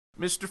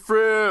Mr.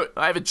 Fruit,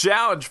 I have a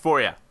challenge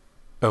for you.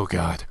 Oh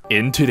God.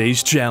 In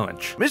today's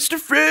challenge, Mr.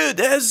 Fruit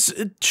has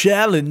a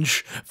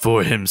challenge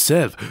for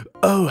himself.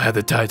 Oh, how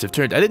the tides have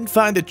turned. I didn't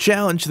find a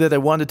challenge that I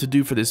wanted to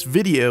do for this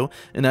video,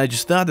 and I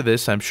just thought of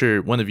this. I'm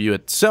sure one of you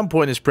at some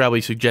point has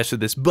probably suggested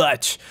this,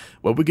 but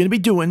what we're going to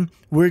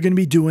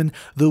be doing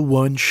the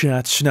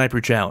one-shot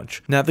sniper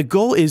challenge. Now, the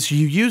goal is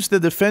you use the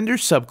Defender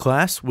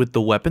subclass with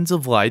the Weapons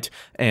of Light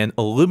and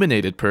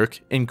Illuminated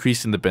perk,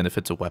 increasing the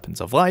benefits of Weapons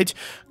of Light.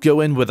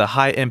 Go in with a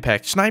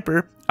high-impact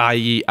sniper,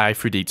 i.e.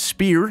 Aphrodite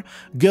Spear.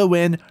 Go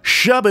in,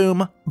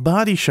 shaboom,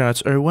 body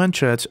shots or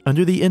one-shots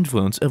under the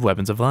influence of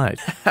Weapons of Light.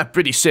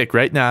 Pretty sick,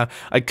 right? Now,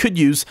 I could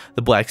use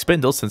the Black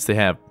Spindle since they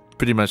have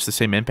pretty much the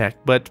same impact,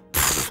 but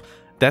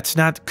that's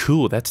not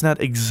cool. That's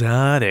not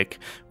exotic.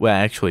 Well,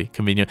 actually,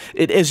 convenient.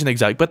 It isn't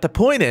exotic, but the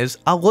point is,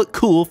 I'll look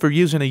cool for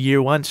using a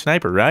year 1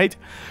 sniper, right?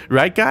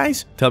 Right,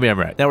 guys? Tell me I'm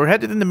right. Now, we're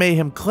headed into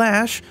Mayhem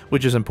Clash,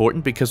 which is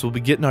important because we'll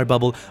be getting our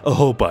bubble a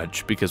whole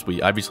bunch, because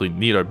we obviously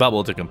need our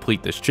bubble to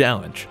complete this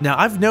challenge. Now,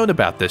 I've known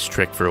about this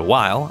trick for a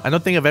while. I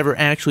don't think I've ever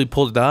actually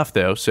pulled it off,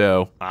 though,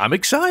 so I'm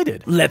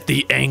excited. Let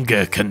the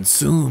anger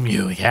consume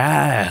you,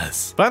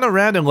 yes. Final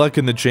round and Luck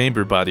in the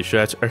Chamber body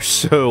shots are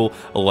so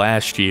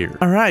last year.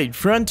 All right,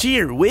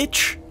 Frontier,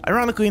 which,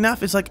 ironically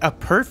enough, is like a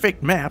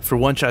perfect map for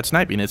one-shot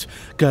sniping. It's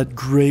got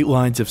great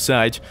lines of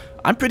sight.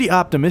 I'm pretty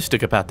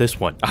optimistic about this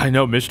one. I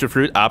know, Mr.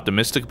 Fruit,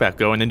 optimistic about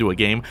going into a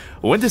game.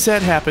 When does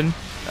that happen?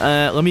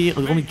 Let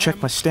me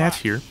check my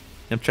stats here.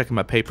 I'm checking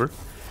my paper.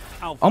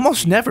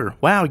 Almost never.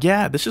 Wow,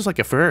 yeah, this is like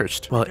a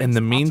first. Well, in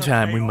the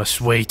meantime, we must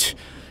wait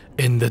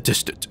in the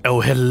distance.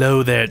 Oh,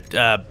 hello there,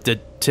 the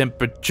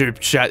temperature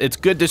shot. It's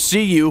good to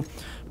see you.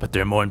 But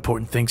there are more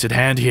important things at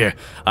hand here.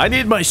 I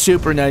need my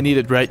super and I need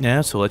it right now,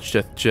 so let's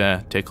just take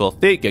a little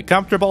seat, get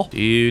comfortable.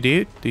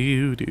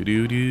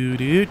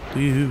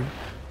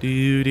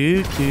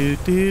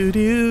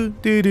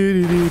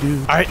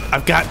 Alright,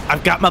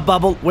 I've got my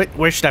bubble.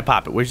 Where should I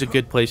pop it? Where's a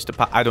good place to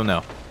pop? I don't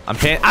know. I'm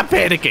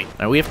panicking. All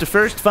right, we have to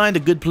first find a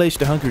good place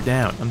to hunker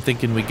down. I'm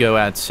thinking we go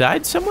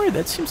outside somewhere.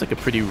 That seems like a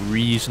pretty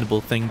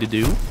reasonable thing to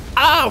do.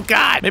 Oh,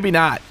 God. Maybe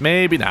not.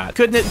 Maybe not.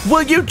 Couldn't it?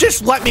 Will you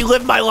just let me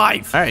live my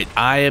life? All right,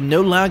 I am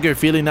no longer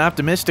feeling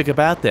optimistic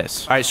about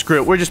this. All right, screw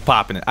it. We're just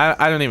popping it.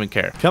 I don't even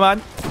care. Come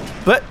on.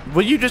 But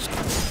will you just...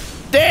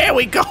 There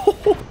we go.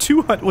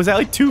 200. Was that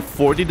like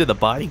 240 to the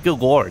body? Good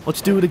lord.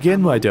 Let's do it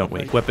again, why don't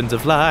we? Weapons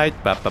of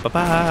Light. Ba ba ba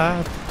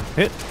ba.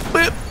 Hit.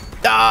 Boop.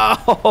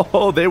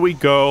 Oh, there we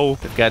go.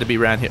 They've got to be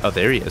around here. Oh,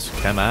 there he is.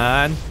 Come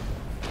on.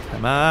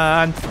 Come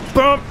on.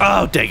 Boom.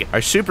 Oh, dang it.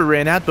 Our super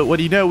ran out, but what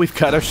do you know? We've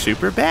got our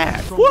super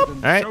back. Whoop. All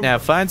right, now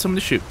find someone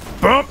to shoot.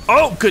 Boom.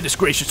 Oh, goodness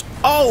gracious.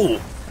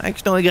 Oh, I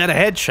accidentally got a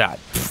headshot.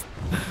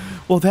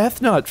 Well,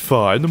 that's not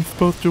fun. I'm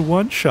supposed to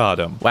one-shot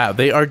him. Wow,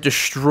 they are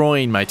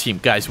destroying my team.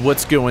 Guys,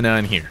 what's going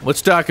on here?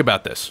 Let's talk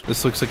about this.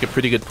 This looks like a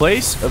pretty good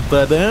place.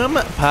 Boom.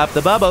 Pop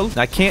the bubble.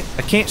 I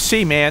can't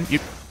see, man. You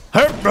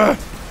hurt.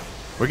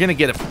 We're gonna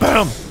get it.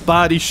 Boom.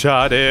 Body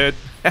shot it.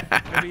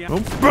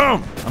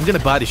 Boom. I'm gonna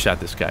body shot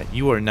this guy.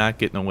 You are not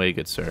getting away,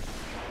 good sir.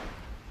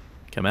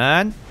 Come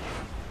on.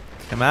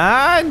 Come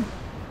on.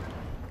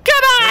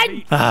 Come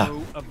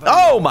on!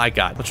 Oh my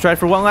god. Let's try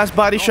for one last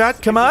body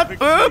shot. Come on.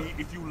 Come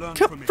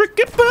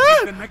freaking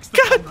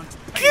God.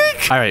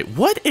 Alright,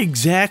 what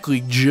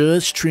exactly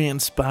just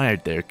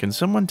transpired there? Can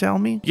someone tell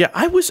me? Yeah,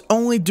 I was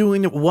only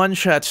doing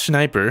one-shot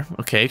sniper.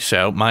 Okay,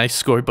 so my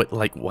score, but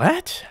like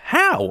what?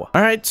 How?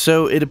 Alright,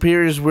 so it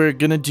appears we're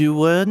gonna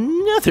do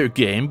another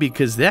game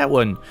because that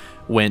one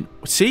went...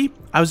 See?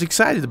 I was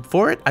excited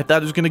for it. I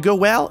thought it was going to go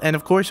well, and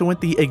of course it went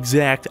the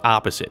exact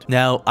opposite.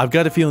 Now, I've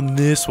got a feeling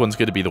this one's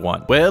going to be the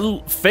one.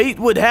 Well, fate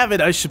would have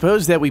it, I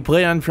suppose, that we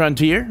play on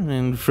Frontier,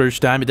 and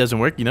first time it doesn't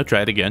work, you know,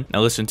 try it again.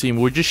 Now listen,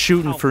 team, we're just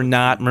shooting for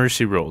not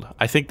mercy rolled.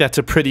 I think that's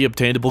a pretty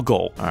obtainable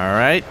goal. All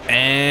right,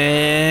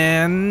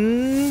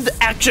 and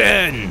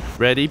action!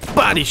 Ready?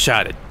 Body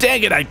shot it.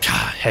 Dang it,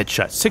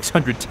 headshot.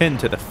 610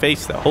 to the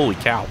face, though. Holy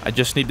cow. I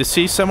just need to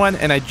see someone,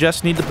 and I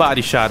just need to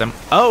body shot him.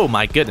 Oh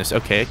my goodness.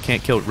 Okay, I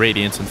can't kill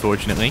Radiance,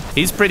 unfortunately.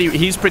 He's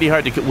pretty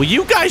hard to kill. Will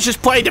you guys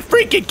just play the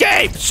freaking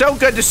game? So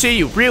good to see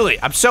you. Really,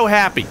 I'm so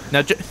happy.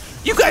 Now,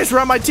 you guys were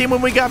on my team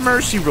when we got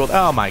mercy ruled.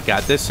 Oh my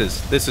god, this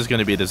is going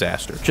to be a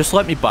disaster. Just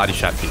let me body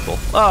shot people.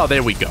 Oh,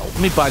 there we go. Let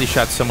me body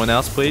shot someone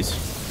else, please.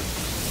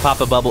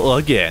 Pop a bubble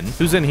again.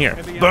 Who's in here?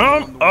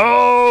 Boom.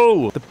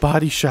 Oh, the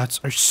body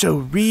shots are so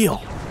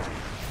real.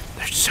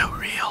 They're so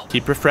real.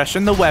 Keep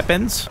refreshing the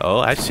weapons. Oh,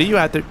 I see you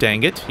out there.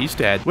 Dang it. He's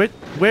dead.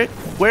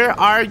 Where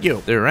are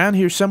you? They're around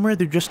here somewhere.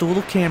 They're just a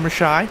little camera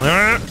shy.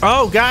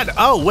 Oh, God.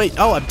 Oh, wait.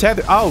 Oh, I'm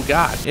tethered. Oh,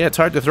 God. Yeah, it's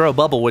hard to throw a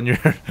bubble when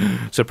you're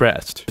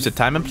suppressed. There's a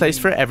time and place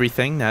for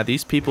everything. Now,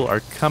 these people are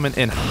coming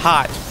in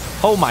hot.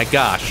 Oh, my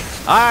gosh.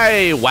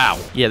 Wow.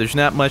 Yeah, there's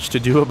not much to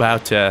do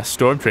about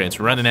storm trains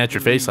running at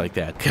your face like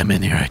that. Come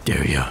in here. I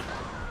dare you.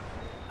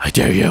 I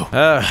dare you.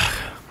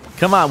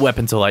 Come on,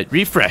 Weapons of Light.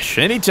 Refresh.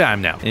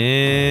 Anytime now.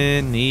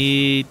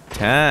 Anytime.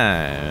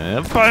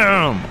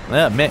 Boom.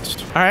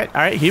 Missed. All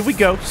right. Here we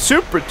go.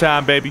 Super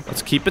time, baby.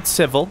 Let's keep it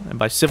civil. And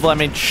by civil, I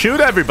mean shoot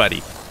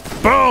everybody.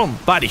 Boom.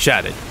 Body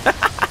shotted.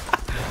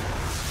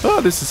 Oh,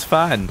 this is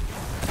fun.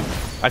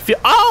 I feel...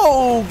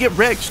 Oh, get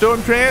wrecked,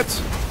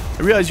 Stormtrance.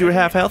 I realized you were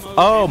half health.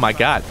 Oh, my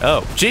God.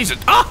 Oh, Jesus.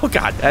 Oh,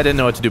 God. I didn't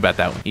know what to do about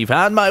that one. You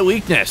found my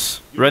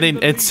weakness.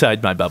 Running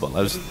inside my bubble.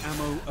 I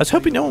was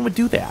hoping no one would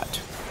do that.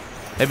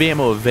 Heavy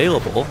ammo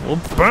available. Well,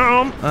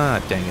 boom.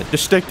 Ah, dang it.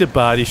 Just stick to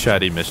body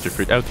shotting, Mr.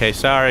 Fruit. Okay,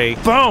 sorry.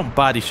 Boom.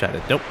 Body shot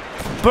it. Nope.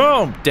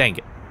 Boom. Dang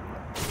it.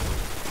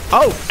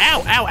 Oh,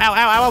 ow, ow, ow, ow,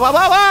 ow, ow,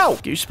 ow, ow.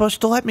 You're supposed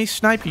to let me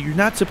snipe you. You're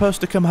not supposed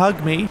to come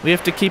hug me. We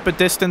have to keep a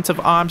distance of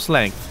arm's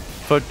length.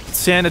 For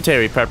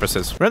sanitary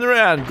purposes. Run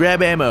around,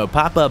 grab ammo,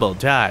 pop bubble,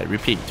 die,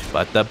 repeat.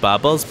 But the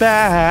bubble's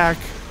back.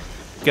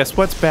 Guess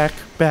what's back,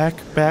 back,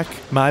 back?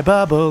 My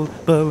bubble,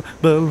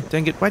 bubble.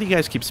 Dang it, why do you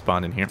guys keep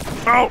spawning here?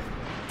 Oh,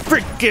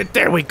 freak it,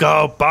 there we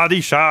go,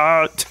 body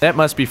shot. That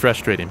must be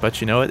frustrating,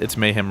 but you know what? It's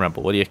Mayhem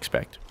Rumble, what do you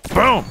expect?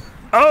 Boom!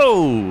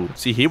 Oh!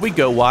 See, here we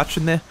go,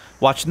 watching the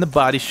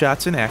body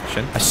shots in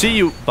action. I see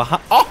you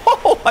behind.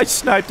 Oh, I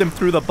sniped him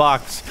through the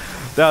box.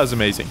 That was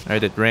amazing. All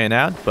right, it ran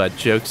out, but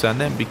joke's on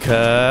them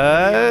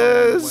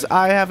because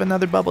I have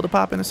another bubble to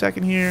pop in a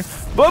second here.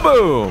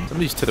 Boom!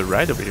 Somebody's to the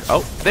right over here.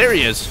 Oh, there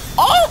he is.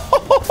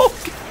 Oh,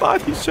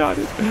 body shot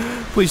it.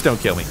 Please don't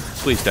kill me.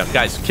 Please don't.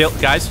 Guys,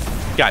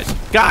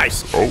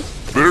 guys. Oh,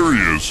 there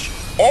he is.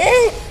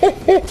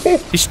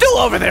 Oh! He's still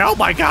over there. Oh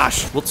my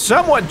gosh. Will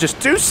someone just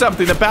do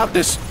something about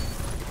this?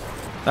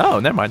 Oh,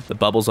 never mind. The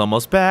bubble's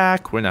almost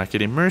back. We're not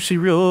getting mercy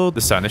ruled.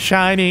 The sun is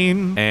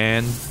shining.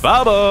 And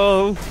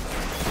bubble.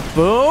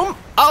 Boom.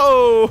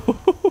 Oh.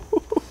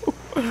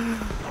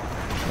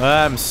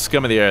 I'm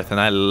scum of the earth, and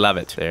I love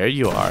it. There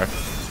you are.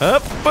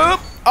 Up,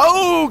 up.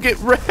 Oh, get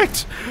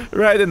wrecked.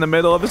 Right in the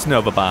middle of his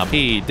Nova Bomb.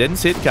 He didn't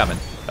see it coming.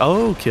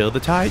 Oh, kill the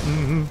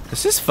Titan.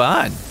 This is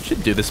fun.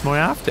 Should do this more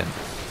often.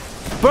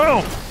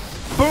 Boom.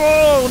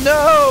 Boom.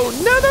 No.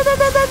 No.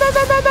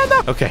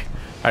 Okay.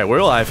 All right, we're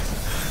alive.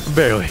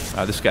 Barely.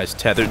 Oh, this guy's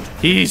tethered.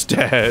 He's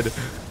dead.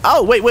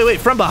 Oh, wait.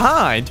 From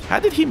behind? How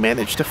did he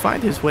manage to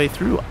find his way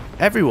through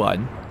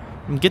everyone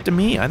and get to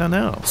me? I don't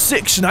know.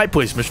 Sick snipe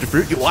place, Mr.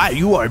 Fruit. Wow,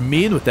 you are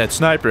mean with that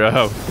sniper.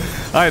 Oh,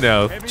 I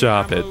know.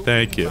 Chop it.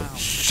 Thank you.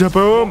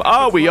 Shaboom.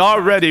 Oh, we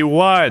already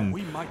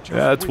won.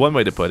 That's one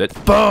way to put it.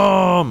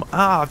 Boom.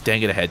 Ah, oh,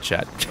 dang it, a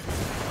headshot.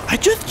 I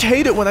just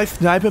hate it when I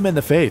snipe him in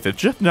the face.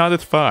 It's just not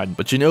as fun.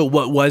 But you know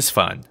what was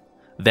fun?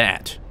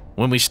 That.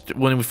 When we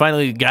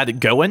finally got it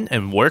going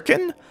and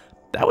working,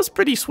 that was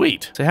pretty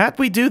sweet. So how'd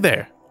we do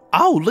there?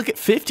 Oh, look at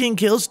 15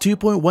 kills,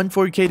 2.14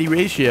 KD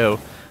ratio.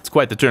 It's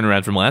quite the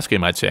turnaround from last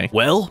game, I'd say.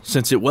 Well,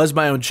 since it was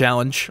my own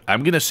challenge,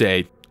 I'm gonna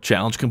say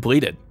challenge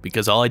completed,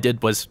 because all I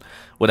did was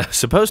what I was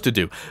supposed to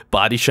do.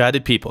 Body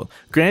shotted people.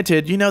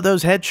 Granted, you know,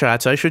 those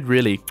headshots, I should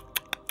really...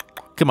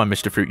 Come on,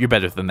 Mr. Fruit, you're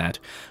better than that.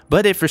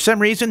 But if for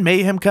some reason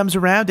Mayhem comes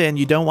around and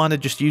you don't want to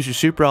just use your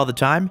super all the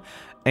time,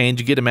 and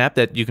you get a map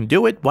that you can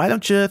do it, why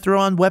don't you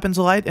throw on Weapons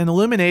of Light and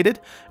Illuminated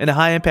and a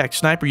high-impact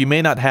sniper? You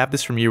may not have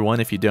this from year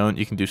one. If you don't,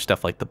 you can do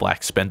stuff like the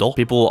Black Spindle.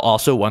 People will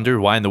also wonder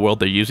why in the world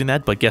they're using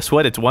that, but guess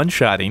what? It's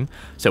one-shotting,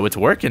 so it's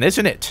working,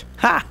 isn't it?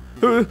 Ha!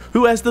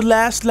 Who has the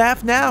last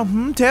laugh now?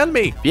 Tell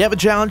me. If you have a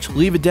challenge,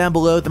 leave it down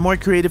below. The more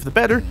creative, the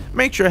better.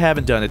 Make sure I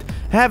haven't done it.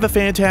 Have a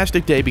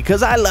fantastic day,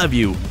 because I love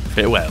you.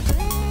 Farewell.